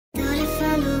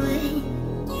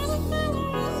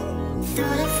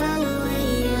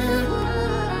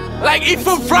Like eat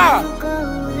for fry.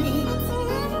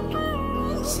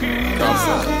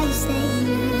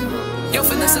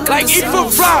 Like eat for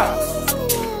fry.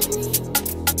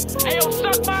 Hey, yo,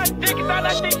 suck my dick, it's not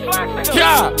Nesty Floxks.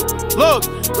 Yeah,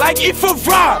 look, like eat for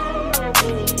fry.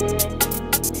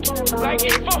 Like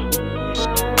eat for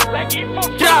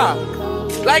Yeah,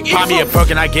 like eat Find me a for.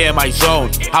 perk and I get in my zone.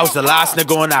 I was the last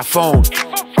nigga on that phone.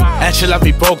 And she left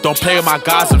me broke, don't play with my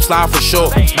guys, I'm sliding for sure.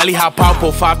 Melly hop out,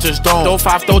 pull 5 to his dome. Don't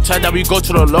 5, don't 10, then we go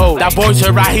to the low. That boy's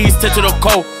here right, he's 10 to the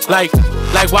coat. Like,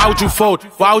 why would you fold?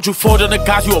 Why would you fold on the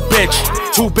guys, you a bitch?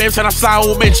 2 babes and I'm sliding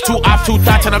with Mitch. 2 ops, 2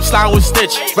 thoughts and I'm sliding with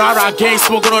Stitch. Rah gang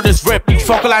smoking on this rip.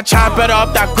 Fuck all I try better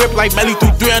up that grip. Like Melly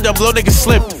through 3 and them little niggas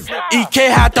slip. EK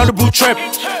hat on the blue trip.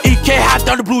 EK hat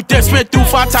on the blue dip. Spin through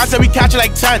 5 times and we catch it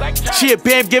like 10. She a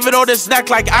babe, give it all this neck.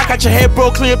 Like I got your head,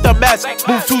 bro, clean up the mess.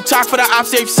 Move 2 talk for the op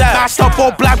safe set. Passed up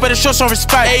all black, better show some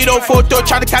respect. 8043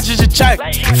 trying to catch us a check.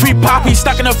 Free poppy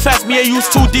stuck in the fest. Me and you's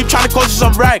too deep trying to cause you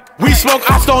some wreck. We smoke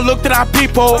ops, don't look at our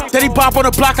people. Then he pop on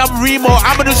the block, I'm Remo.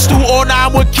 I'm in the stew all night,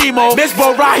 I'm with chemo. Miss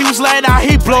Bro Rah, he was laying out,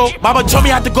 he blow. Mama told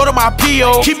me I had to go to my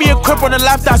PO. Keep me a crib on the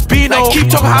left, that's Bino. Like, keep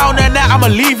talking high on that net, I'ma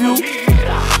leave you.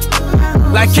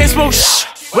 Like can't smoke shh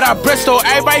without Bristol.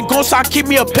 Everybody gon' start keep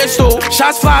me a pistol.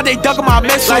 Shots fly, they ducking my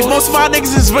missiles. Like most of my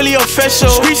niggas is really official.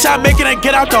 Street shot making it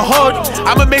get out the hood.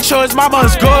 I'ma make sure his mama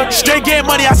is good. Straight getting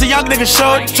money as a young nigga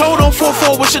should. Told on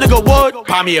 4-4, wish a nigga would.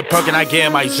 Find me a perk and I get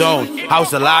in my zone. I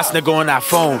was the last nigga on that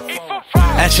phone.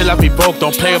 And she left me broke,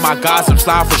 don't play with my guys, I'm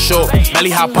sliding for sure. Melly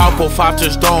hop out, pull 5 to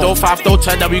his dome. Don't 5, don't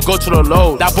 10, then we go to the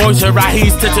low. That boy's here right,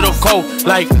 he's 10 to the coat.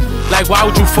 Like why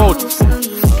would you fold?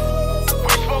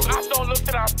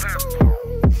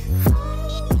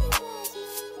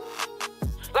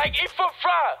 like eat for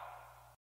fry.